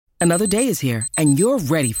Another day is here, and you're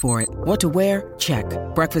ready for it. What to wear? Check.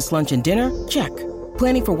 Breakfast, lunch, and dinner? Check.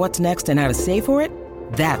 Planning for what's next and how to save for it?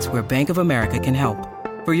 That's where Bank of America can help.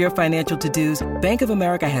 For your financial to-dos, Bank of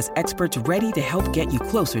America has experts ready to help get you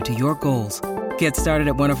closer to your goals. Get started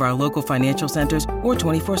at one of our local financial centers or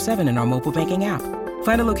 24/7 in our mobile banking app.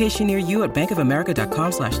 Find a location near you at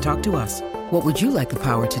bankofamerica.com/talktous. What would you like the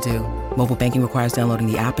power to do? Mobile banking requires downloading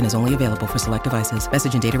the app and is only available for select devices.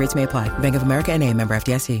 Message and data rates may apply. Bank of America N.A., member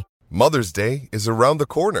FDIC. Mother's Day is around the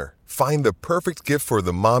corner. Find the perfect gift for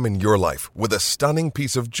the mom in your life with a stunning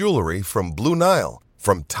piece of jewelry from Blue Nile.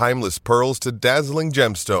 From timeless pearls to dazzling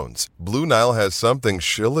gemstones, Blue Nile has something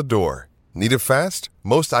she'll adore. Need it fast?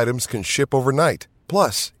 Most items can ship overnight.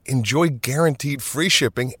 Plus, enjoy guaranteed free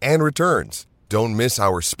shipping and returns. Don't miss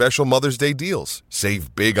our special Mother's Day deals.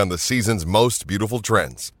 Save big on the season's most beautiful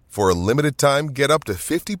trends. For a limited time, get up to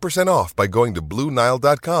 50% off by going to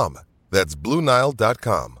BlueNile.com. That's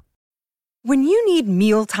BlueNile.com. When you need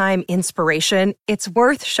mealtime inspiration, it's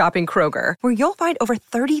worth shopping Kroger, where you'll find over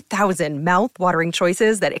 30,000 mouth-watering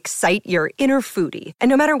choices that excite your inner foodie. And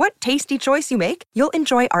no matter what tasty choice you make, you'll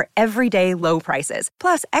enjoy our everyday low prices,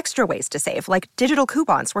 plus extra ways to save, like digital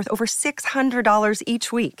coupons worth over $600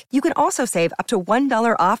 each week. You can also save up to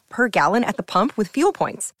 $1 off per gallon at the pump with fuel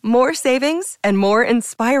points. More savings and more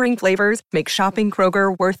inspiring flavors make shopping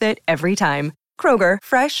Kroger worth it every time. Kroger,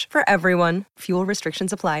 fresh for everyone. Fuel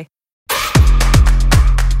restrictions apply.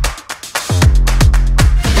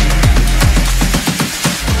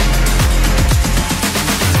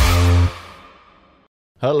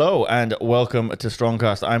 Hello and welcome to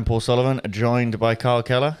Strongcast. I'm Paul Sullivan, joined by Carl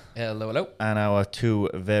Keller. Hello, hello. And our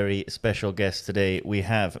two very special guests today. We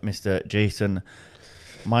have Mr. Jason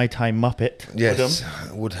Muay Thai Muppet. Yes,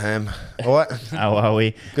 Woodham. All right. How are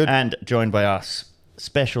we? Good. And joined by us,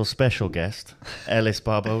 special guest, Ellis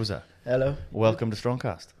Barboza. Hello. Welcome to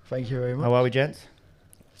Strongcast. Thank you very much. How are we, gents?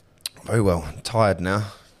 Very well. Tired now.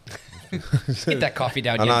 Get that coffee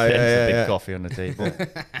down. I know, There's a big coffee on the table.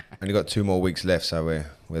 Only got 2 more weeks left, so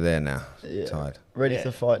we're there now. Yeah. Tired. Ready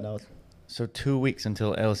to fight now. So 2 weeks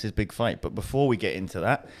until Ellis's big fight. But before we get into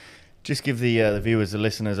that, just give the viewers, the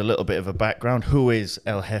listeners, a little bit of a background. Who is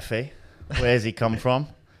El Jefe? Where's he come from?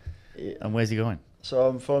 And where's he going? So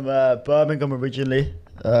I'm from Birmingham originally.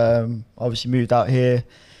 Obviously moved out here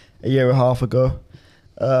a year and a half ago.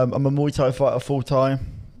 I'm a Muay Thai fighter full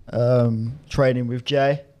time. Training with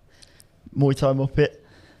Jay, Muay Thai Muppet.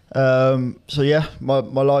 So yeah, my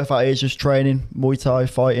life out here is just training, Muay Thai,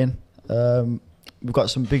 fighting. We've got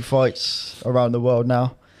some big fights around the world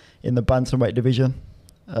now in the bantamweight division.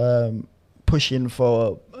 Pushing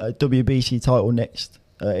for a WBC title next,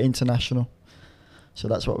 international. So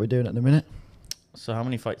that's what we're doing at the minute. So how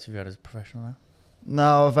many fights have you had as a professional now?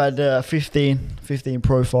 Now I've had 15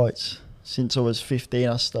 pro fights. Since I was 15,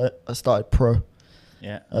 I started pro.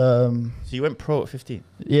 Yeah. So you went pro at 15?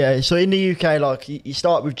 Yeah, so in the UK, like, you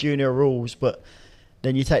start with junior rules, but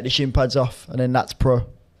then you take the shin pads off, and then that's pro.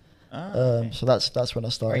 Okay. So that's when I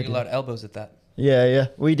started. Are you allowed elbows at that? Yeah.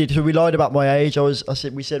 We did. So we lied about my age.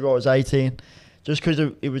 We said I was 18, just because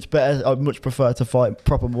it was better. I'd much prefer to fight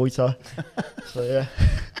proper Muay Thai. So yeah.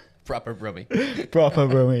 Proper brummy. Proper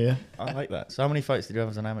brummy, yeah. I like that. So how many fights did you have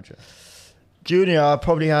as an amateur? Junior, I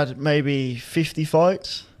probably had maybe 50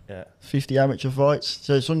 fights. Yeah. 50 amateur fights.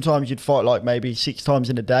 So sometimes you'd fight like maybe 6 times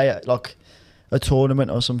in a day at like a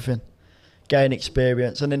tournament or something. Gain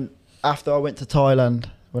experience. And then after I went to Thailand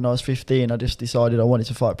when I was 15, I just decided I wanted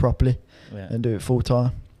to fight properly and do it full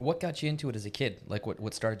time. What got you into it as a kid? Like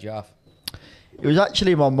what started you off? It was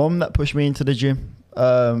actually my mum that pushed me into the gym.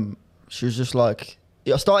 She was just like,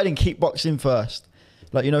 I started in kickboxing first.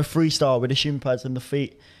 Like, freestyle with the shin pads and the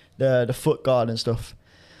feet, the foot guard and stuff.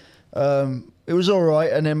 It was all right,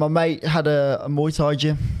 and then my mate had a Muay Thai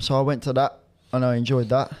gym, so I went to that, and I enjoyed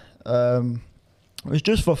that. It was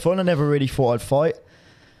just for fun. I never really thought I'd fight,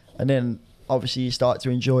 and then obviously you start to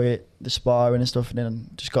enjoy it, the sparring and stuff, and then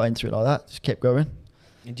just got into it like that, just kept going.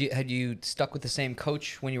 And had you stuck with the same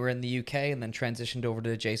coach when you were in the UK, and then transitioned over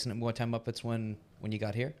to Jason at Muay Thai Muppets when you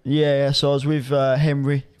got here? Yeah, so I was with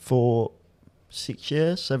Henry for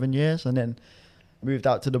 7 years, and then moved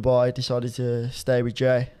out to Dubai, decided to stay with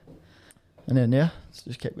Jay. And then,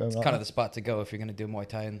 just kept going. It's kind of the spot to go if you're going to do Muay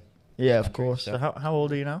Thai. Yeah, of course. So how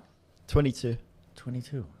old are you now? 22.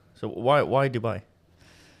 22. So why Dubai?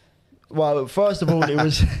 Well, first of all, it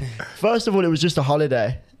was just a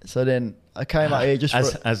holiday. So then I came out here just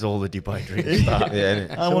as all the Dubai dreams start.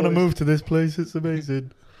 Yeah, I want to move to this place. It's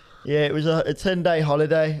amazing. Yeah, it was a 10-day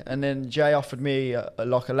holiday, and then Jay offered me a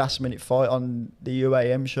last-minute fight on the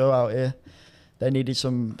UAM show out here. They needed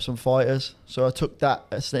some fighters, so I took that.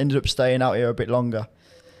 I ended up staying out here a bit longer,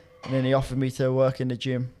 And then he offered me to work in the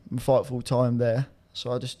gym and fight full time there.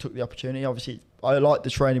 So I just took the opportunity. Obviously, I liked the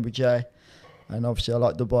training with Jay. And obviously, I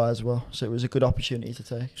like Dubai as well. So it was a good opportunity to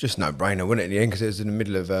take. It's just no-brainer, wasn't it, in the end? Because it was in the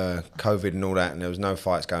middle of COVID and all that, and there was no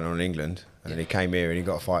fights going on in England. And then he came here and he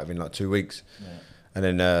got a fight within like 2 weeks. Yeah. And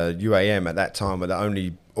then UAM at that time were the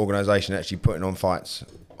only organisation actually putting on fights,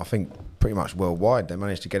 I think, pretty much worldwide. They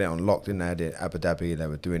managed to get it on lock, didn't they? They had it Abu Dhabi. They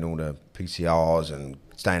were doing all the PCRs and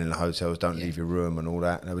staying in the hotels, don't leave your room and all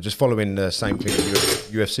that. And they were just following the same thing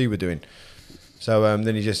UFC were doing. So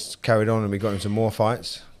then he just carried on and we got him some more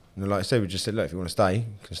fights. And like I said, we just said, look, if you want to stay, you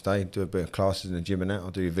can stay, do a bit of classes in the gym and that.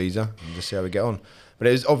 I'll do your visa and just see how we get on. But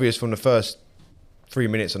it was obvious from the first 3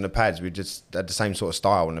 minutes on the pads, we just had the same sort of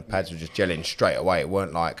style and the pads were just gelling straight away. It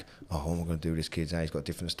weren't like, oh, what am I going to do with this kid? He's got a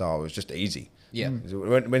different style. It was just easy. Yeah.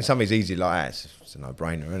 When something's easy like that, it's a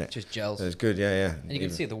no-brainer, isn't it? Just gels. So it's good, yeah. And you can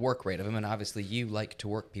see the work rate of him, and obviously you like to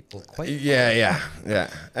work people quite Yeah.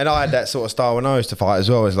 And I had that sort of style when I used to fight as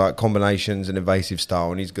well, as like combinations and evasive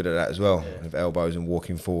style, and he's good at that as well, with elbows and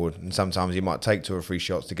walking forward. And sometimes he might take 2 or 3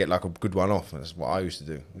 shots to get like a good one off. That's what I used to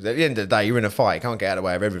do. At the end of the day, you're in a fight, you can't get out of the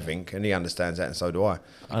way of everything, and he understands that, and so do I.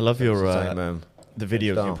 I love your the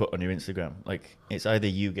videos you put on your Instagram. Like, it's either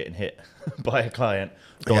you getting hit by a client,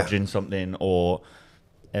 dodging something, or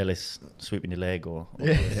Ellis sweeping your leg, or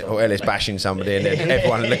Ellis bashing somebody, and then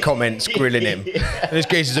everyone in the comments grilling him. This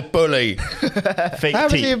geezer's a bully. Fake How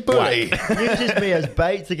is he a bully? You used me as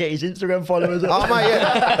bait to get his Instagram followers up. Oh, mate,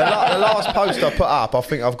 yeah. The last post I put up, I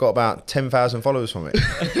think I've got about 10,000 followers from it.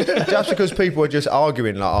 Just because people are just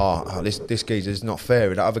arguing, like, this geezer's not fair,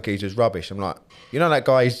 and that other geezer's rubbish. I'm like, you know that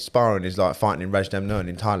guy he's sparring is like fighting in Rajdamnern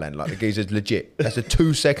in Thailand. Like, the geezer's legit. That's a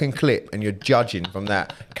 2-second clip, and you're judging from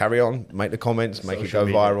that. Carry on, make the comments, make it go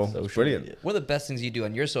viral. It's brilliant. Media. One of the best things you do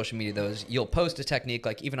on your social media, though, is you'll post a technique,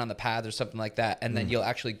 like even on the pads or something like that, and then you'll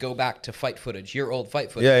actually go back to fight footage, your old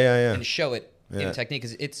fight footage, and show it in technique.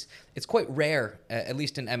 Because it's quite rare, at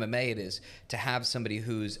least in MMA it is, to have somebody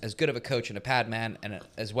who's as good of a coach and a pad man, and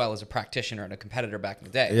as well as a practitioner and a competitor back in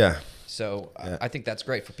the day. Yeah. So I think that's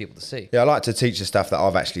great for people to see. Yeah, I like to teach the stuff that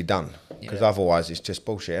I've actually done, because otherwise it's just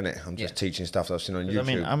bullshit, isn't it? I'm just teaching stuff that I've seen on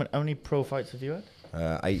YouTube. I mean, how many pro fights have you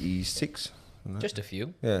had? 86. Just a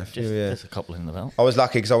few. Yeah, just a couple in the belt. I was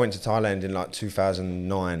lucky because I went to Thailand in like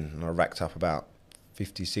 2009 and I racked up about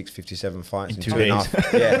 56, 57 fights in 2 days.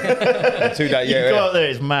 Yeah. In 2 days, you go out there,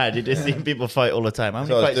 it's mad. You just see people fight all the time. How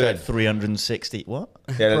many fights you had? 360. What?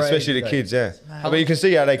 Yeah, especially the kids, But you can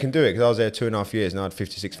see how they can do it, because I was there 2.5 years and I had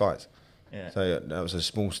 56 fights. Yeah. So that was a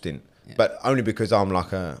small stint. Yeah. But only because I'm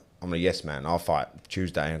a yes man. I'll fight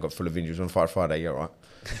Tuesday and I got full of injuries. When I fight Friday, you're right.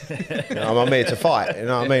 I'm here to fight, you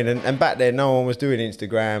know what I mean? And back then, no one was doing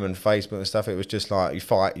Instagram and Facebook and stuff. It was just like, you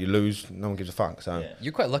fight, you lose, no one gives a fuck. So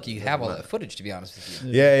you're quite lucky you have all that footage, to be honest with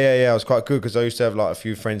you. Yeah. I was quite good, because I used to have like a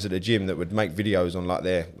few friends at the gym that would make videos on like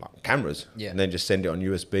their cameras, and then just send it on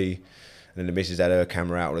USB. And then the missus had her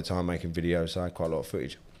camera out all the time making videos, so I had quite a lot of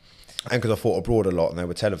footage. And because I fought abroad a lot, and they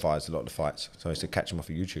were televised, a lot of the fights, so I used to catch them off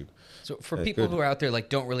of YouTube. So for people who are out there like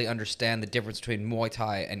don't really understand the difference between Muay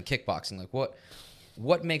Thai and kickboxing, like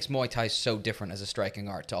what makes Muay Thai so different as a striking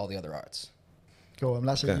art to all the other arts? Go on,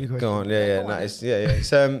 that's a new question. Go on,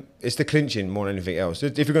 it's the clinching more than anything else.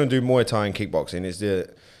 If you're going to do Muay Thai and kickboxing,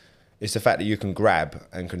 it's the fact that you can grab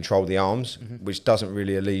and control the arms, which doesn't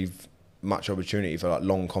really leave much opportunity for like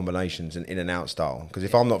long combinations and in and out style. Because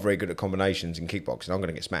if I'm not very good at combinations in kickboxing, I'm going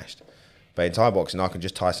to get smashed. But in Thai boxing, I can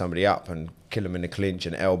just tie somebody up and kill them in the clinch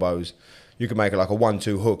and elbows. You can make it like a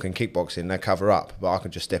 1-2 hook in kickboxing, they cover up, but I can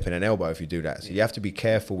just step in an elbow if you do that. So you have to be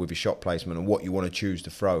careful with your shot placement and what you want to choose to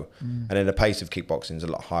throw. And then the pace of kickboxing is a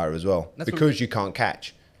lot higher as well, because you can't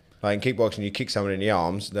catch. Like in kickboxing, you kick someone in the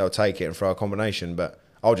arms, they'll take it and throw a combination, but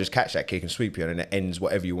I'll just catch that kick and sweep you, and then it ends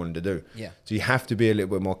whatever you wanted to do. Yeah. So you have to be a little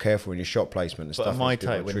bit more careful in your shot placement and stuff. But Muay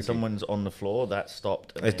Thai, when someone's on the floor, that's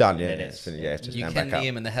stopped. It's done, it's finished. You can knee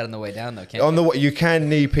him in the head on the way down, though, can't you? You can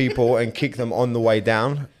knee people and kick them on the way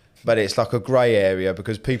down, but it's like a grey area,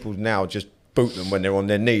 because people now just boot them when they're on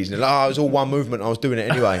their knees. And they're like, it was all one movement, I was doing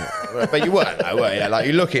it anyway. But you weren't, though, were you? Like,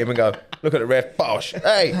 you look at him and go, look at the ref, bosh,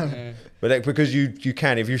 hey! But because you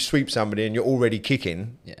can, if you sweep somebody and you're already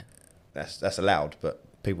kicking, that's allowed, but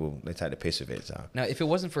people, they take the piss of it. So now, if it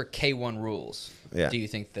wasn't for K1 rules, do you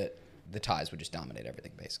think that the Thais would just dominate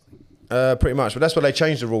everything, basically? Pretty much, but that's why they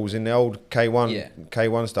changed the rules in the old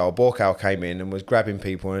K1 style. Borkow came in and was grabbing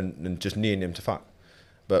people and just kneeing them to fuck.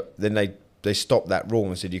 But then they stopped that rule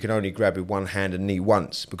and said you can only grab with one hand and knee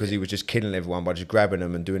once, because he was just killing everyone by just grabbing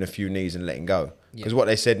them and doing a few knees and letting go. Because what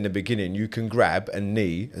they said in the beginning, you can grab and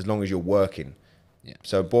knee as long as you're working. Yeah.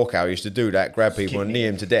 So Borkow used to do that, grab people and knee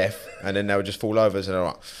them to death, and then they would just fall over. So they're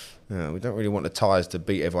like, Yeah, we don't really want the Thais to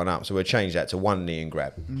beat everyone up, so we'll change that to one knee and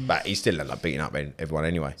grab. But he still ended up beating up everyone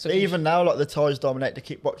anyway. So even now, like the Thais dominate the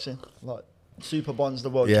kickboxing. Like Super Bon's the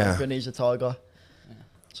world champion. He's a Thai guy. Yeah.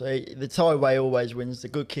 So the Thai way always wins. The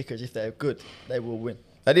good kickers, if they're good, they will win.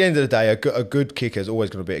 At the end of the day, a good kicker is always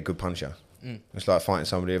going to beat a good puncher. It's like fighting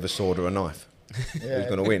somebody with a sword or a knife. Who's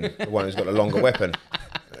going to win? The one who's got the longer weapon.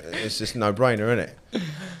 It's just no-brainer, isn't it?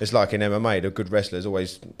 It's like in MMA, the good wrestlers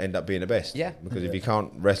always end up being the best. Yeah. Because if you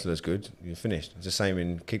can't wrestle as good, you're finished. It's the same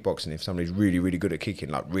in kickboxing. If somebody's really, really good at kicking,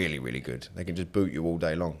 like really, really good, they can just boot you all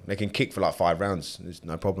day long. They can kick for like 5 rounds. It's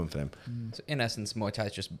no problem for them. So in essence, Muay Thai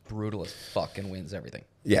is just brutal as fuck and wins everything.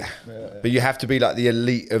 Yeah. But you have to be like the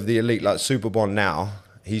elite of the elite. Like Super Bon now,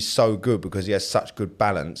 he's so good because he has such good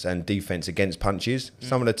balance and defense against punches.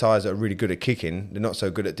 Some of the Thais that are really good at kicking, they're not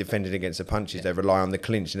so good at defending against the punches. They rely on the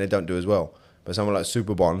clinch and they don't do as well. But someone like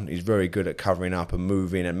Super Bon, he's very good at covering up and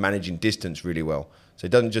moving and managing distance really well. So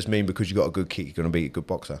it doesn't just mean because you got a good kick, you're going to be a good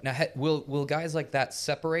boxer. Now, will guys like that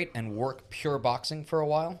separate and work pure boxing for a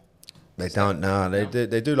while? They don't, no.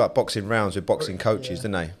 They do like boxing rounds with boxing coaches,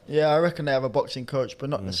 don't they? Yeah, I reckon they have a boxing coach, but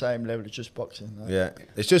not the same level as just boxing. No. Yeah,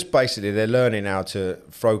 it's just basically they're learning how to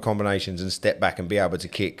throw combinations and step back and be able to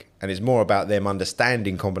kick. And it's more about them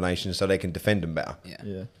understanding combinations so they can defend them better.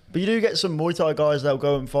 Yeah. But you do get some Muay Thai guys that'll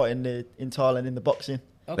go and fight in Thailand in the boxing.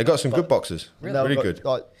 Okay. They got some good boxers. Really good.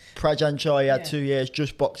 Like Prajan Chai, he had 2 years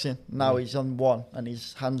just boxing. Now he's on 1 and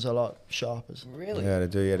his hands are like sharp as. Really? Yeah, they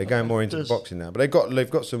do. Yeah, they're going more into boxing now. But they've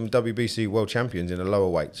got some WBC world champions in the lower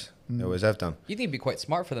weights. They always have done. You think it'd be quite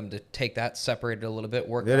smart for them to take that, separate it a little bit,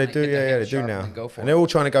 work on it? Yeah, they do. Yeah, they do now. And they're all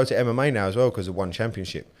trying to go to MMA now as well because of one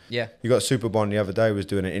championship. Yeah. You got Super Bon the other day was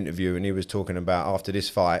doing an interview and he was talking about after this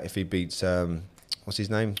fight if he beats what's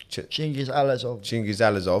his name? Chingiz Alazov. Chingiz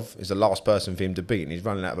Alazov is the last person for him to beat, and he's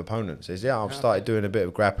running out of opponents. He says, I've started doing a bit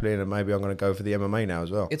of grappling, and maybe I'm going to go for the MMA now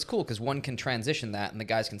as well. It's cool because one can transition that, and the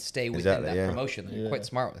guys can stay within that promotion. They're quite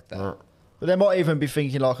smart with that. But they might even be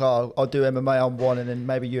thinking like, I'll do MMA on 1, and then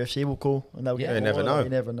maybe UFC will call, and they'll get. You never know. You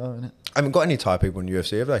never know, innit? I haven't got any Thai people in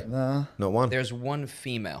UFC, have they? Nah. Not one. There's one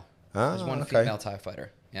female. There's one female Thai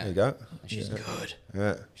fighter. Yeah. There you go. She's good.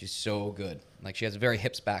 Yeah. She's so good. Like she has a very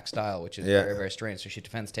hips back style, which is very, very strange. So she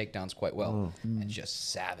defends takedowns quite well. And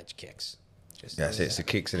just savage kicks. It's the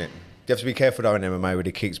kicks in it. You have to be careful though in MMA with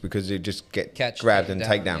the kicks because they just get grabbed and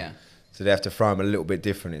take down. Yeah. So they have to throw them a little bit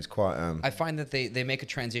different. It's quite. I find that they make a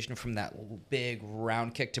transition from that big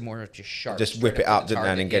round kick to more just sharp. Just whip it up, didn't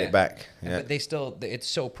they, and get it back. Yeah. But they still, it's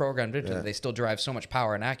so programmed into them. They still derive so much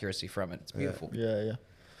power and accuracy from it. It's beautiful. Yeah.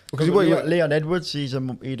 Because Leon Edwards, he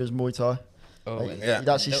does Muay Thai. Oh,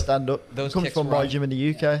 that's his stand-up. He comes from my gym in the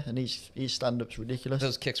UK, and his stand-up's ridiculous.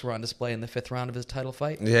 Those kicks were on display in the 5th round of his title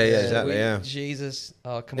fight. Yeah, exactly. Jesus,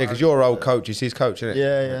 come on. Yeah, because your old coach is his coach, isn't it?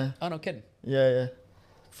 Yeah. Oh, no kidding. Yeah.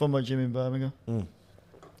 From my gym in Birmingham.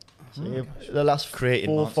 So the last 4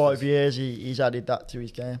 or 5 years, he's added that to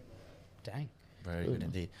his game. Dang. Very good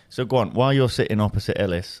indeed. So go on, while you're sitting opposite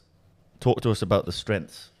Ellis, talk to us about the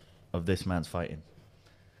strengths of this man's fighting.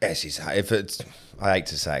 Yes, I hate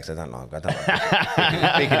to say it because I don't like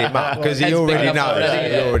picking him up because he already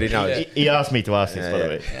knows. He asked me to ask this, by the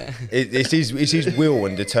way. Yeah. It's his will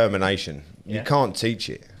and determination. You can't teach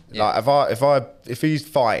it. Like if he's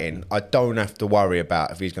fighting, I don't have to worry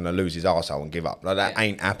about if he's going to lose his arsehole and give up. Like that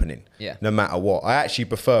ain't happening. Yeah. No matter what. I actually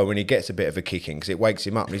prefer when he gets a bit of a kicking because it wakes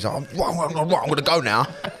him up and he's like, I'm going to go now.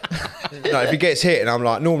 If he gets hit and I'm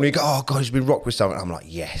like, normally he goes, oh God, he's been rocked with something. I'm like,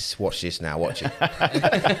 yes, watch this now, watch it.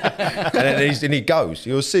 And then he goes.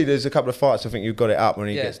 You'll see there's a couple of fights I think you've got it up when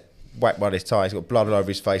he gets whacked by this tie. He's got blood all over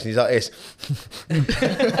his face and he's like this.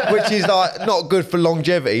 Which is like not good for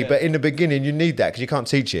longevity, but in the beginning you need that because you can't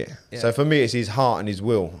teach it. So for me it's his heart and his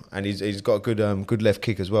will, and he's got a good left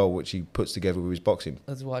kick as well, which he puts together with his boxing.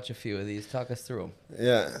 Let's watch a few of these. Talk us through them.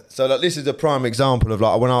 Yeah, so like this is a prime example of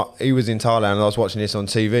like when he was in Thailand and I was watching this on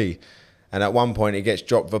TV. And at one point, he gets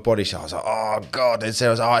dropped with a body shot. I was like, oh, God. And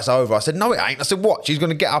Sarah was like, it's over. I said, no, it ain't. I said, watch. He's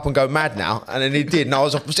going to get up and go mad now. And then he did. And I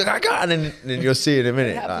was like, and then you'll see in a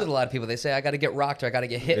minute. It happens with a lot of people. They say, I got to get rocked or I got to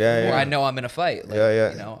get hit before I know I'm in a fight.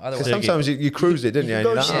 Like, Because sometimes you cruise it, didn't you? You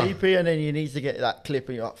go sleepy and then you need to get that clip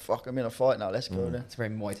and you're like, fuck, I'm in a fight now. Let's go there. It's a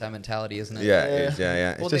very Muay Thai mentality, isn't it? Yeah, it is.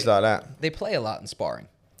 Yeah. It's just like that. They play a lot in sparring.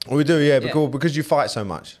 We do, because you fight so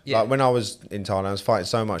much. Like when I was in Thailand, I was fighting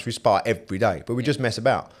so much. We spar every day, but we just mess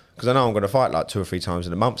about. Because I know I'm going to fight like 2 or 3 times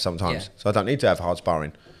in a month sometimes. So I don't need to have hard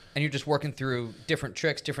sparring. And you're just working through different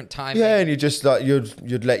tricks, different times. Yeah, and you just like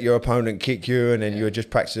you'd let your opponent kick you, and then you would just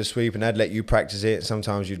practice a sweep, and they'd let you practice it.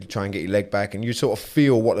 Sometimes you'd try and get your leg back, and you sort of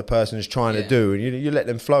feel what the person is trying to do, and you let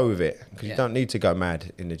them flow with it because you don't need to go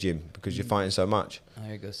mad in the gym because you're fighting so much. Oh,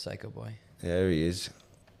 here goes Psycho Boy. Yeah, there he is.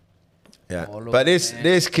 Yeah, Oh, look, but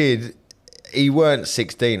this kid, he weren't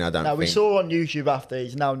 16, I don't think. We saw on YouTube after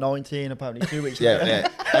he's now 19, apparently 2 weeks later. Yeah.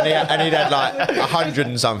 And he'd had like 100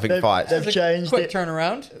 and something fights. They've changed Quick it.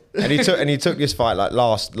 turnaround. And he took this fight like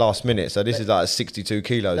last minute. So this is like 62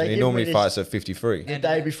 kilos, and he give normally me this- fights at 53. The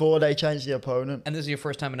day before they changed the opponent. And this is your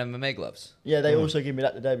first time in MMA gloves. Yeah, they also give me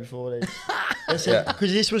that the day before. They said,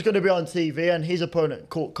 because this was going to be on TV and his opponent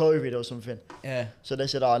caught COVID or something. Yeah. So they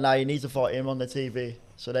said, now you need to fight him on the TV.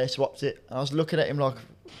 So they swapped it. And I was looking at him like,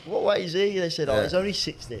 what weight is he? They said, he's only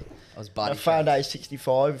 60. Those body I found out shots. he's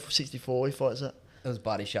 65, 64 he fights at. Those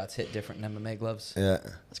body shots hit different in MMA gloves. Yeah.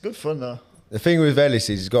 It's good fun though. The thing with Ellis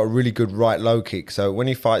is he's got a really good right low kick. So when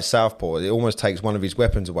he fights southpaw, it almost takes one of his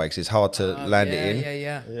weapons away because it's hard to land it in.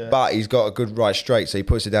 Yeah. But he's got a good right straight, so he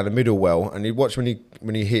puts it down the middle well. And you watch when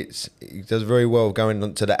he hits, he does very well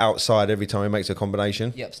going to the outside every time he makes a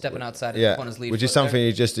combination. Yep, stepping outside Yeah, on his lead which is foot something there.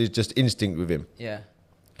 is just instinct with him. Yeah.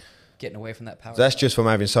 Getting away from that power. So that's just from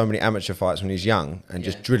having so many amateur fights when he's young and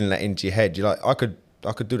just drilling that into your head. You're like, I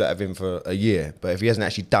could do that with him for a year, but if he hasn't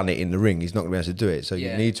actually done it in the ring, he's not going to be able to do it. So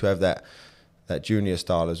you need to have that junior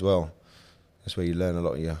style as well. That's where you learn a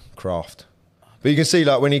lot of your craft. But you can see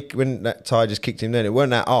like when that Thai just kicked him then, it weren't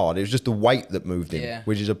that hard. It was just the weight that moved him,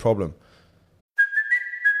 which is a problem.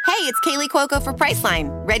 Hey, it's Kaylee Cuoco for Priceline.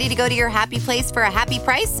 Ready to go to your happy place for a happy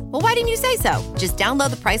price? Well, why didn't you say so? Just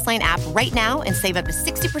download the Priceline app right now and save up to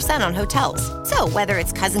 60% on hotels. So whether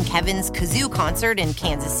it's Cousin Kevin's Kazoo Concert in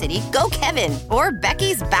Kansas City, go Kevin, or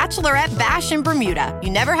Becky's Bachelorette Bash in Bermuda,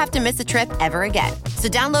 you never have to miss a trip ever again. So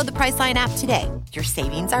download the Priceline app today. Your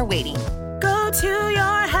savings are waiting. Go to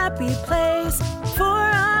your happy place for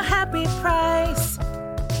a happy price.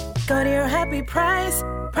 Go to your happy price,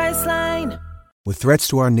 Priceline. With threats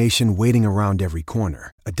to our nation waiting around every corner,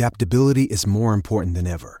 adaptability is more important than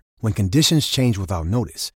ever. When conditions change without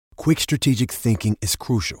notice, quick strategic thinking is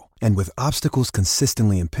crucial. And with obstacles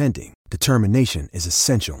consistently impending, determination is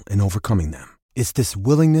essential in overcoming them. It's this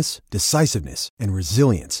willingness, decisiveness, and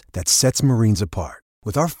resilience that sets Marines apart.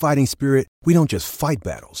 With our fighting spirit, we don't just fight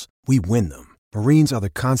battles, we win them. Marines are the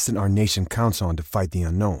constant our nation counts on to fight the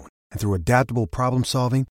unknown. And through adaptable problem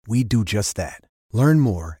solving, we do just that. Learn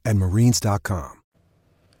more at Marines.com.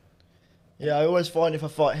 Yeah, I always find if I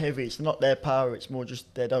fight heavy, it's not their power, it's more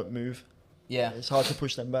just they don't move. Yeah. It's hard to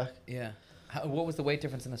push them back. Yeah. What was the weight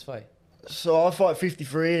difference in this fight? So I fight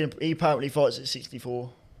 53 and he apparently fights at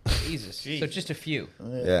 64. Jesus. So just a few.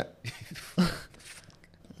 Yeah. There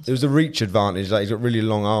was a reach advantage. Like he's got really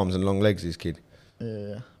long arms and long legs, this kid.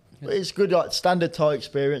 Yeah. But it's good, like standard Thai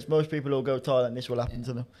experience. Most people will go Thailand, this will happen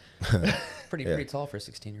to them. Pretty tall for a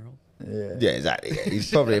 16-year-old. Yeah, exactly. Yeah.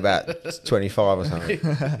 He's probably about 25 or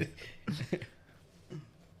something.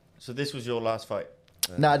 So this was your last fight?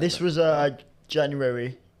 This was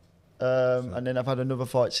January. And then I've had another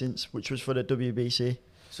fight since, which was for the WBC.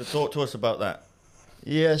 So talk to us about that.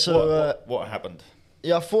 Yeah, so... What happened?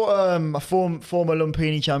 Yeah, I fought a former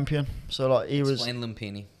Lumpini champion. So like he Explain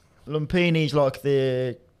Lumpini. Lumpini's like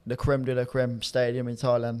the creme de la creme stadium in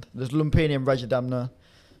Thailand. There's Lumpini and Rajadamnern.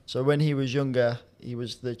 So when he was younger, he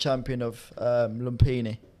was the champion of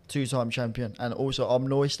Lumpini, 2-time champion, and also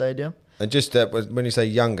Muay Stadium. And just when you say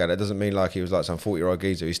younger, that doesn't mean like he was like some 40-year-old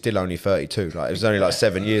geezer. He's still only 32. Like it was only like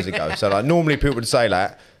 7 years ago. So like normally people would say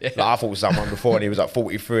that. Like I fought someone before and he was like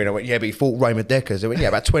 43, and I went, yeah, but he fought Raymond Deckers. I went, yeah,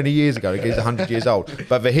 about 20 years ago. The geezer's 100 years old.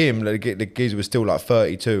 But for him, the geezer was still like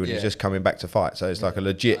 32, and he's just coming back to fight. So it's like a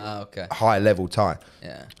legit high level Thai.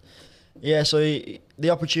 Yeah. Yeah. So the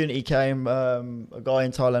opportunity came. A guy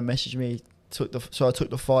in Thailand messaged me. So I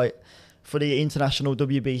took the fight for the international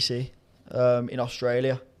WBC in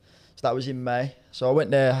Australia. So that was in May. So I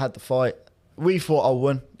went there, had the fight. We thought I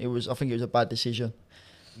won. I think it was a bad decision.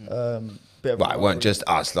 It weren't just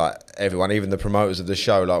us, like everyone, even the promoters of the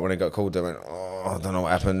show, like when it got called, they went, I don't know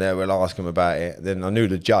what happened there, we'll ask him about it. Then I knew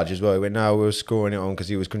the judge as well. He went, no, we were scoring it on because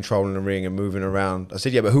he was controlling the ring and moving around. I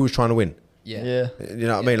said, yeah, but who was trying to win? Yeah. You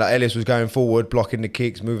know what I mean? Like Ellis was going forward, blocking the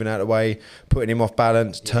kicks, moving out of the way, putting him off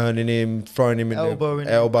balance, turning him, throwing him in the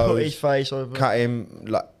elbows, put his face over, cut him,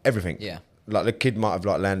 like everything. Yeah. Like the kid might have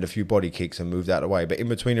like landed a few body kicks and moved out of the way, but in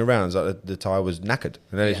between the rounds, like the Thai was knackered,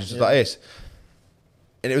 and Ellis was just like this.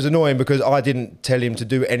 And it was annoying because I didn't tell him to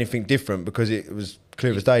do anything different because it was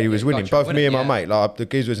clear as day he was winning. Both me and my mate, like the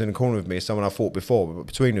geezer was in the corner with me, someone I fought before, but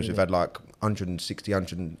between us we've had like 160,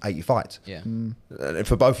 180 fights. Yeah. And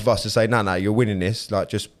for both of us to say, no, you're winning this, like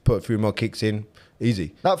just put a few more kicks in,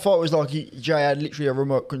 easy. That fight was like Jay had literally a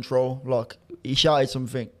remote control. Like he shouted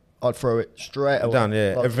something, I'd throw it straight away. Done,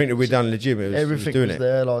 yeah. Like, everything that we'd done in the gym, everything was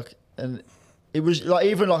there, like, and it was like,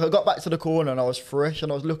 even like I got back to the corner and I was fresh and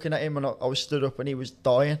I was looking at him and I was stood up and he was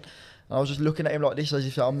dying. And I was just looking at him like this as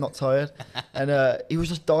if I'm not tired. And he was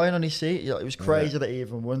just dying on his seat. It was crazy that he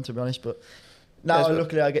even won, to be honest. But now,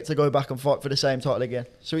 luckily, I get to go back and fight for the same title again.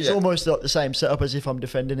 So it's almost like the same setup as if I'm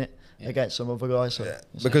defending it against some other guys. So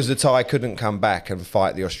because the Thai couldn't come back and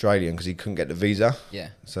fight the Australian because he couldn't get the visa. Yeah.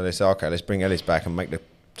 So they said, okay, let's bring Ellis back and make the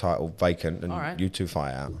title vacant, and you two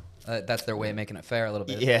fight out. That's their way of making it fair a little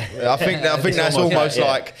bit. Yeah. I think that's almost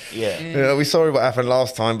like, we're sorry what happened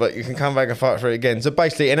last time, but you can come back and fight for it again. So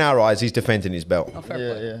basically, in our eyes, he's defending his belt. Oh, fair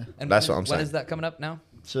play. Yeah. And that's what I'm saying. When is that coming up now?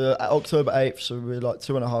 So October 8th, so we're like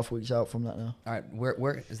 2.5 weeks out from that now. All right,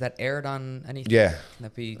 where is that aired on anything? Yeah. Can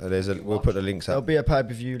that be? We'll put the links up. There'll be a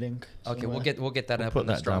pay-per-view link. Okay, we'll get that up put on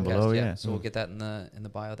the that down Strongcast. below, yeah. So we'll get that in the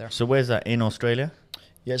bio there. So where's that, in Australia?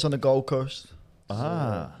 Yeah, it's on the Gold Coast. Make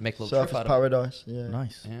a little trip Surfers out of it. Paradise. Yeah.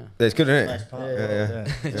 Nice. Yeah. It's good, isn't it?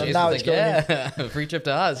 Jason's Now like, it's going in. free trip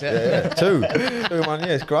to Oz. Yeah. Two in 1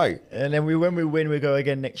 year. It's great. And then when we win, we go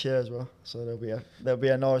again next year as well. So there'll be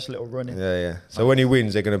a nice little run in. Yeah. So when he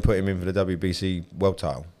wins, they're going to put him in for the WBC world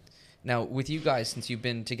title. Now, with you guys, since you've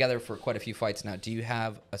been together for quite a few fights now, do you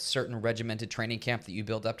have a certain regimented training camp that you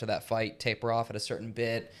build up to that fight, taper off at a certain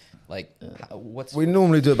bit? Like, what's... We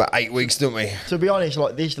normally do about 8 weeks, don't we? To be honest,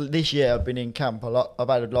 like this year, I've been in camp a lot. I've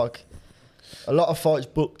had like a lot of fights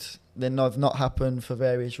booked, then they've not happened for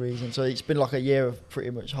various reasons. So it's been like a year of pretty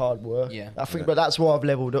much hard work. Yeah. I think, but that's why I've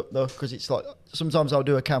leveled up though, because it's like sometimes I'll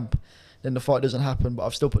do a camp, then the fight doesn't happen, but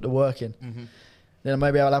I've still put the work in. Mm-hmm. Then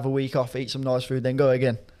maybe I'll have a week off, eat some nice food, then go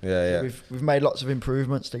again. Yeah. So we've made lots of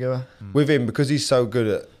improvements together. With him, because he's so good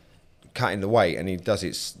at cutting the weight and he does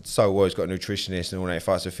it so well, he's got a nutritionist and all that, he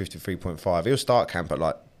fights at 53.5. He'll start camp at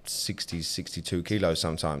like 60, 62 kilos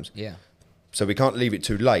sometimes. Yeah. So we can't leave it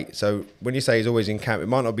too late. So when you say he's always in camp, it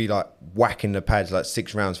might not be like whacking the pads like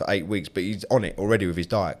 6 rounds for 8 weeks, but he's on it already with his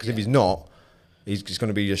diet. Because if he's not, it's going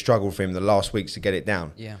to be a struggle for him the last weeks to get it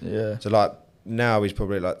down. Yeah. So like now he's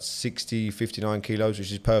probably like 60, 59 kilos,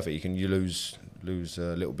 which is perfect. You lose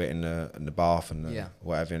a little bit in the bath and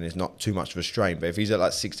whatever, and it's not too much of a strain. But if he's at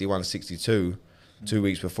like 61, 62, 2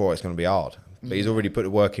 weeks before, it's going to be hard. But he's already put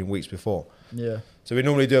the work in weeks before. Yeah. So we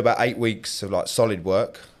normally do about 8 weeks of like solid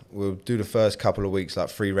work. We'll do the first couple of weeks like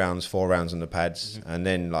 3 rounds, 4 rounds on the pads, and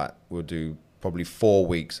then like we'll do probably 4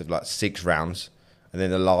 weeks of like 6 rounds. And then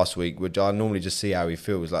the last week, I normally just see how he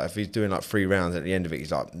feels. Like if he's doing like 3 rounds at the end of it,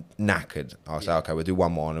 he's like knackered. I'll say, okay, we'll do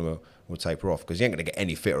one more and then we'll taper off, because he ain't going to get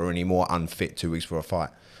any fitter or any more unfit 2 weeks for a fight.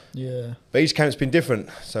 Yeah. But each camp's been different.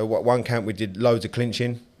 So one camp we did loads of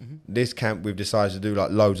clinching. This camp we've decided to do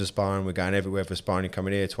like loads of sparring. We're going everywhere for sparring. You're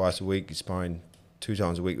coming here twice a week. You're sparring 2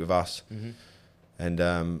 times a week with us.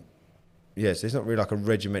 And yes, there's not really like a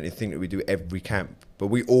regimented thing that we do every camp, but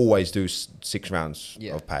we always do 6 rounds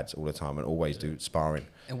of pads all the time and always do sparring.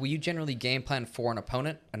 And will you generally game plan for an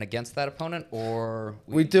opponent and against that opponent, or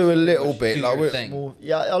we do a little bit like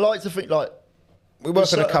I like to think like we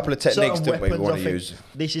work on a couple of techniques that we want to use.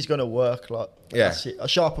 This is going to work. Like I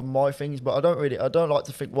sharpen my things, but I don't like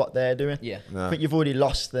to think what they're doing. Yeah, I think you've already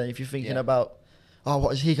lost then if you're thinking about,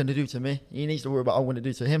 what is he going to do to me? He needs to worry about what I'm going to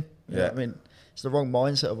do to him. You know what I mean? It's the wrong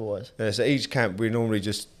mindset otherwise. Yeah, so each camp we normally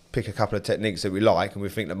just pick a couple of techniques that we like and we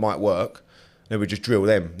think that might work. Then we just drill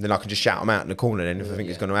them. Then I can just shout them out in the corner then if I think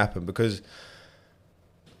it's going to happen. Because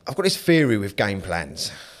I've got this theory with game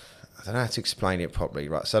plans. I don't know how to explain it properly,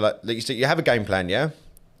 right? So like you have a game plan,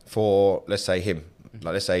 for, let's say, him.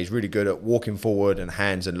 Like, let's say he's really good at walking forward and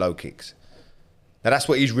hands and low kicks. Now, that's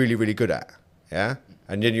what he's really, really good at, yeah?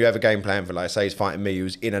 And then you have a game plan for, like, say he's fighting me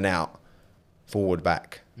who's in and out, forward,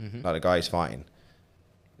 back, like the guy he's fighting.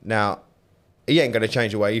 Now, he ain't going to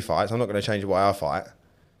change the way he fights. I'm not going to change the way I fight.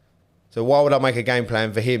 So why would I make a game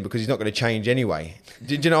plan for him? Because he's not going to change anyway.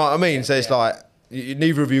 Do you know what I mean? So it's like,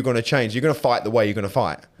 neither of you are going to change. You're going to fight the way you're going to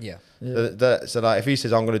fight. Yeah. So like, if he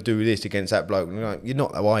says, I'm going to do this against that bloke, you're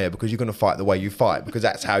not, though, are you? Because you're going to fight the way you fight, because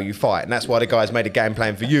that's how you fight. And that's why the guy's made a game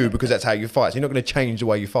plan for you, because that's how you fight. So you're not going to change the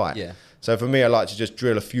way you fight. Yeah. So for me, I like to just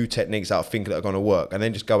drill a few techniques that I think that are going to work, and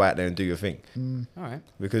then just go out there and do your thing. All right.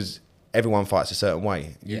 Because everyone fights a certain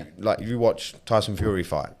way. Like if you watch Tyson Fury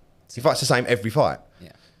fight, he fights the same every fight.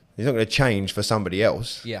 Yeah. He's not going to change for somebody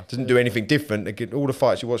else. Yeah. Doesn't do anything different. All the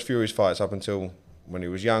fights, you watch Fury's fights up until when he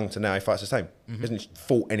was young to now, he fights the same. He hasn't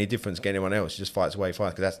fought any difference against anyone else. He just fights the way he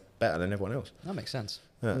fights because that's better than everyone else. That makes sense.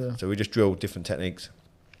 Yeah. So we just drill different techniques.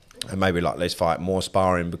 And maybe like let's fight more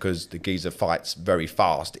sparring because the geezer fights very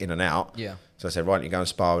fast in and out. Yeah. So I said, right, you go and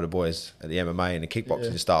spar with the boys at the MMA and the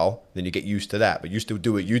kickboxing style. Then you get used to that, but you still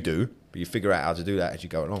do what you do, but you figure out how to do that as you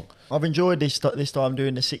go along. I've enjoyed this time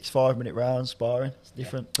doing the 6 5-minute rounds sparring. It's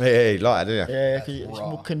different. Yeah, you like that, do you? Yeah, cause it's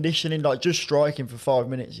more conditioning. Like just striking for 5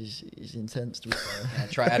 minutes is intense. To be fair.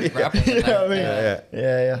 Try adding grappling. You know what I mean? Yeah.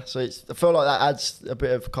 Yeah. So I feel like that adds a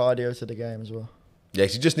bit of cardio to the game as well. Yeah,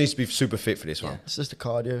 because he just needs to be super fit for this one. It's just a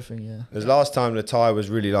cardio thing, yeah. Because last time the Thai was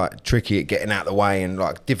really like tricky at getting out of the way and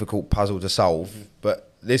like difficult puzzle to solve. But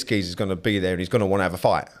this geezer's going to be there and he's going to want to have a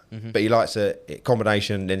fight. But he likes a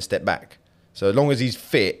combination, then step back. So as long as he's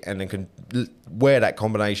fit and then can wear that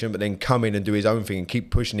combination, but then come in and do his own thing and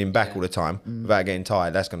keep pushing him back all the time without getting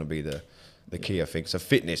tired, that's going to be the key, I think. So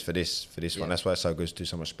fitness for this one. That's why it's so good to do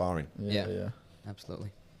so much sparring. Yeah.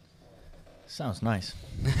 Absolutely. Sounds nice.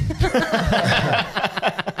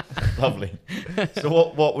 Lovely.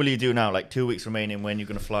 So what will you do now? Like 2 weeks remaining. When you're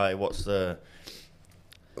going to fly? What's the?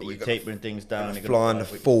 Are you tapering things down? Fly on the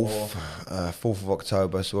 4th of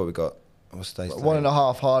October. So what we got? What's the day?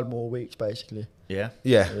 1.5 hard more weeks basically. Yeah.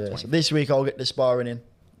 So this week I'll get the sparring in.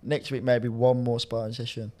 Next week maybe one more sparring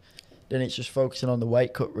session. Then it's just focusing on the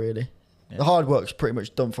weight cut really. Yeah. The hard work's pretty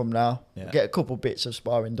much done from now. Yeah. Get a couple bits of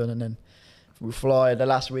sparring done and then we fly the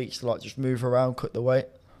last weeks to like just move around, cut the weight,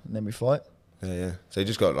 and then we fight. Yeah. So you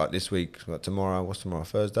just got like this week, like tomorrow. What's tomorrow?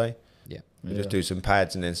 Thursday. Yeah. We just do some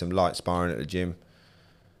pads and then some light sparring at the gym,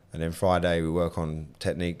 and then Friday we work on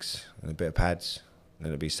techniques and a bit of pads. And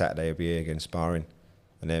then it'll be Saturday, it'll be here again sparring,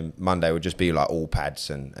 and then Monday would just be like all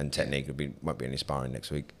pads and technique. Won't be any sparring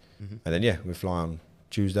next week, and then we fly on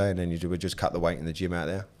Tuesday, and then we just cut the weight in the gym out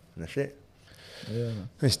there, and that's it. Yeah.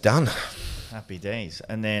 It's done. Happy days,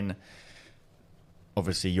 and then.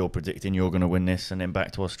 Obviously, you're predicting you're going to win this and then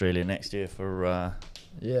back to Australia next year for...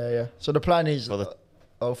 So the plan is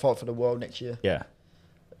I'll fight for the world next year. Yeah.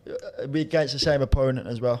 It'll be against the same opponent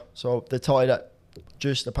as well. So the Thai that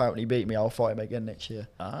just apparently beat me, I'll fight him again next year.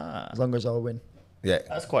 As long as I win. Yeah,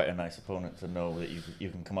 that's quite a nice opponent to know that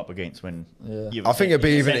you can come up against when you've I think it'll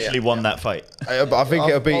be even essentially won that fight. But I think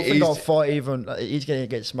it'll be. I think I'll fight even. He's going to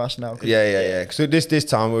get smashed now. Yeah. So this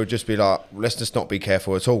time we'll just be like, let's just not be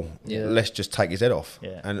careful at all. Yeah. Let's just take his head off.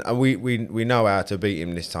 Yeah. And we know how to beat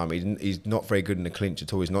him this time. He's not very good in the clinch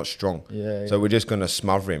at all. He's not strong. Yeah. So we're just going to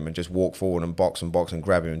smother him and just walk forward and box and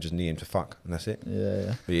grab him and just knee him to fuck, and that's it.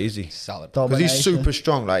 Yeah. Be easy. Solid. Because he's super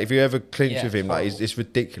strong. Like if you ever clinch with him, like it's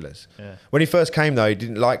ridiculous. Yeah. When he first came though, he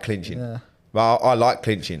didn't like clinching. Yeah. But I like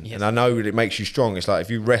clinching, and I know that it makes you strong. It's like if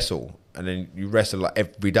you wrestle and then you wrestle like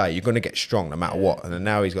every day, you're going to get strong no matter what. And then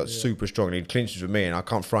now he's got super strong, and he clinches with me, and I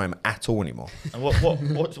can't throw him at all anymore. And what's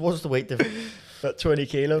the weight difference? About 20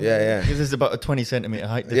 kilos. Yeah. Because there's about a 20 centimetre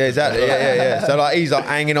height difference. Yeah, exactly. Yeah. So like he's like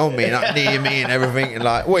hanging on me and like kneeing me and everything, and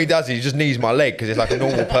like what he does is he just knees my leg because it's like a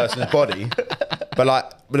normal person's body.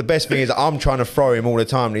 But the best thing is that I'm trying to throw him all the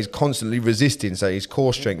time and he's constantly resisting, so his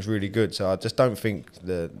core strength's really good. So I just don't think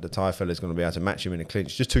the Thai fella's going to be able to match him in a clinch.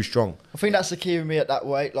 It's just too strong. I think that's the key with me at that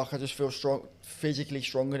weight. Like I just feel strong, physically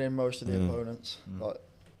stronger than most of the opponents. Like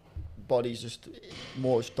body's just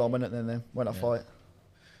more dominant than them when I fight.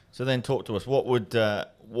 So then talk to us. What would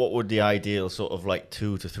the ideal sort of like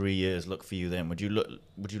 2 to 3 years look for you then? Would you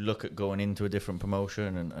look at going into a different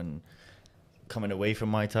promotion and coming away from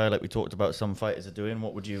Muay Thai like we talked about some fighters are doing?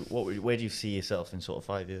 Where do you see yourself in sort of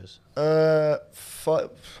 5 years?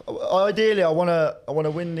 Ideally I want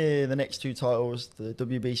to win the next 2 titles, the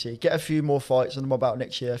WBC, get a few more fights under my belt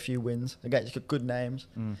next year, a few wins against good names,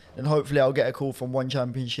 and hopefully I'll get a call from one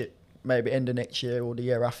championship maybe end of next year or the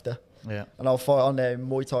year after. Yeah. And I'll fight on their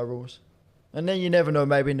Muay Thai rules. And then you never know,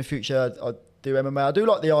 maybe in the future I'd do MMA. I do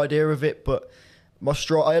like the idea of it, but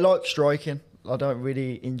I like striking. I don't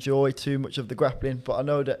really enjoy too much of the grappling, but I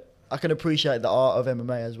know that I can appreciate the art of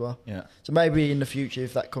MMA as well. Yeah. So maybe in the future,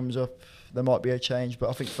 if that comes up, there might be a change. But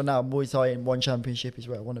I think for now, Muay Thai in one championship is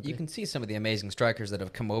where I want to be. You can see some of the amazing strikers that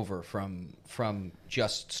have come over from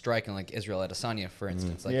just striking, like Israel Adesanya, for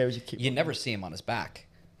instance. Like, you never see him on his back.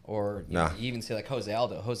 Or you even say like Jose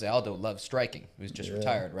Aldo. Jose Aldo loves striking, who's just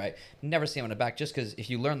retired, right? Never see him on the back, just because if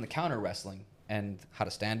you learn the counter wrestling and how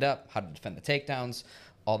to stand up, how to defend the takedowns,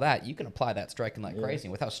 all that, you can apply that striking like crazy.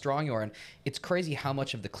 With how strong you are, and it's crazy how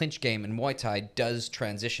much of the clinch game in Muay Thai does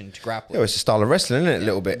transition to grappling. Yeah, it's a style of wrestling, isn't it? A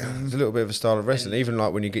little bit. It's a little bit of a style of wrestling. Even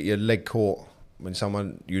like when you get your leg caught, when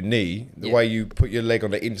you knee, the way you put your leg on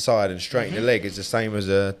the inside and straighten your leg is the same as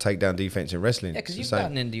a takedown defense in wrestling. Yeah, because you've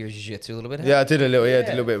gotten into your jiu-jitsu a little bit. Yeah, I did a little. Did a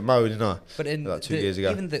little bit of Muay, didn't I? But in like 2 years ago,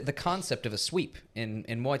 even the concept of a sweep in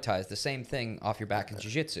Muay Thai is the same thing off your back in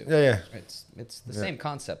jiu-jitsu. Yeah. It's the same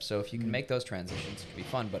concept. So if you can make those transitions, it can be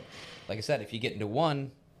fun. But like I said, if you get into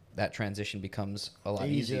one, that transition becomes a lot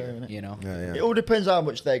easier, you know? Yeah. It all depends how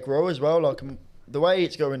much they grow as well. Like the way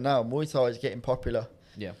it's going now, Muay Thai is getting popular.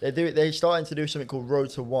 Yeah. They're starting to do something called Road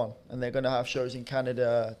to One, and they're going to have shows in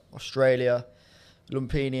Canada, Australia,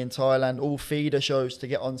 Lumpini in Thailand, all feeder shows to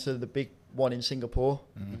get onto the big one in Singapore.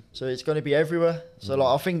 So it's going to be everywhere. So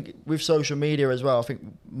like I think with social media as well, I think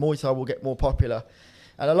Muay Thai will get more popular.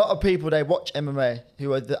 And a lot of people, they watch MMA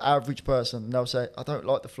who are the average person, and they'll say, I don't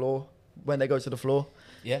like the floor when they go to the floor.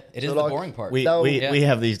 Yeah, it is the boring part. We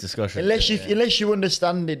have these discussions. Unless you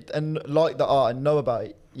understand it and like the art and know about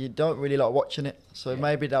it, you don't really like watching it. So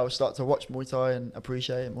maybe they'll start to watch Muay Thai and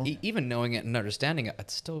appreciate it more. Even knowing it and understanding it,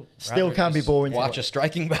 it's still can be boring. Watch a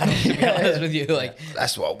striking battle, to be honest with you. Like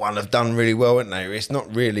that's what one have done really well, haven't they? It's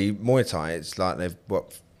not really Muay Thai. It's like they've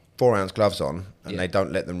got 4-ounce gloves on and they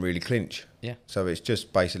don't let them really clinch. Yeah. So it's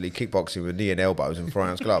just basically kickboxing with knee and elbows and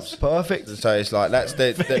 4-ounce gloves. Perfect. So it's like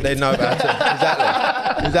they know how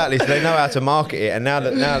to exactly. So they know how to market it, and now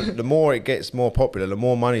the more it gets more popular, the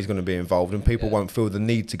more money is going to be involved, and people won't feel the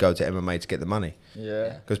need to go to MMA to get the money.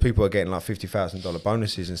 Yeah. Because people are getting like $50,000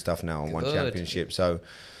 bonuses and stuff now on one championship. So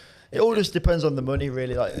it all just depends on the money,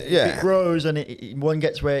 really. Like if it grows and one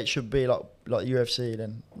gets where it should be, like UFC,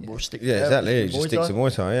 then we'll stick. Yeah, exactly. Just stick to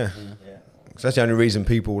Muay Thai. Yeah. So that's the only reason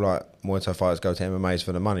people like Muay Thai fighters go to MMA is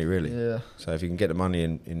for the money, really. Yeah. So if you can get the money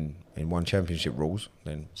in one championship rules,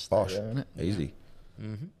 then bosh, easy.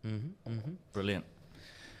 Brilliant.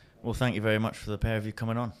 Well, thank you very much for the pair of you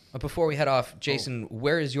coming on. But before we head off, Jason,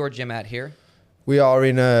 where is your gym at here? We are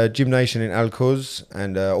in Gym Nation in Al Quoz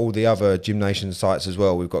and all the other Gym Nation sites as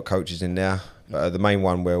well. We've got coaches in there. The main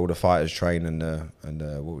one where all the fighters train and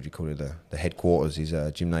what would you call it? The headquarters is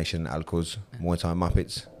Gym Nation Al Quoz, Muay Thai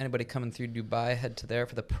Muppets. Anybody coming through Dubai, head to there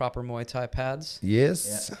for the proper Muay Thai pads.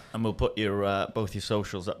 Yes. Yeah. And we'll put your both your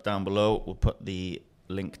socials up down below. We'll put the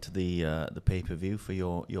link to the pay-per-view for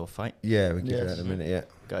your fight. Yeah, we'll give you that in a minute, yeah.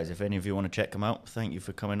 Guys, if any of you want to check them out, thank you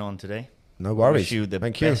for coming on today. No worries. Wish you the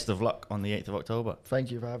best of luck on the 8th of October.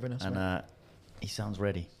 Thank you for having us. And he sounds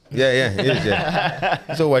ready. Yeah, he is, yeah.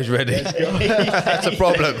 He's always ready. That's a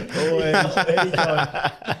problem. Always.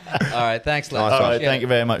 All right, thanks, Les. All right, thank you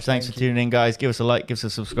very much. Thanks for tuning in, guys. Give us a like, give us a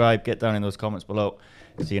subscribe. Get down in those comments below.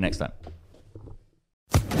 See you next time.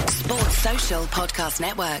 Sports Social Podcast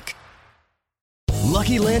Network.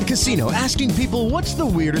 Lucky Land Casino, asking people, what's the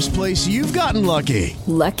weirdest place you've gotten lucky?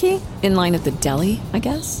 Lucky? In line at the deli, I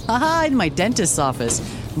guess? Aha, in my dentist's office.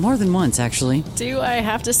 More than once, actually. Do I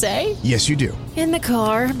have to say? Yes, you do. In the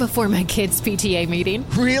car before my kids' PTA meeting.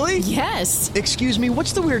 Really? Yes. Excuse me,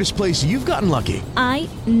 what's the weirdest place you've gotten lucky? I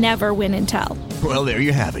never win and tell. Well, there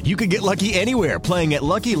you have it. You can get lucky anywhere, playing at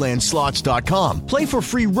LuckyLandSlots.com. Play for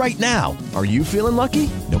free right now. Are you feeling lucky?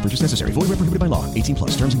 No purchase necessary. Void where prohibited by law.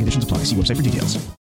 18+. Terms and conditions apply. See website for details.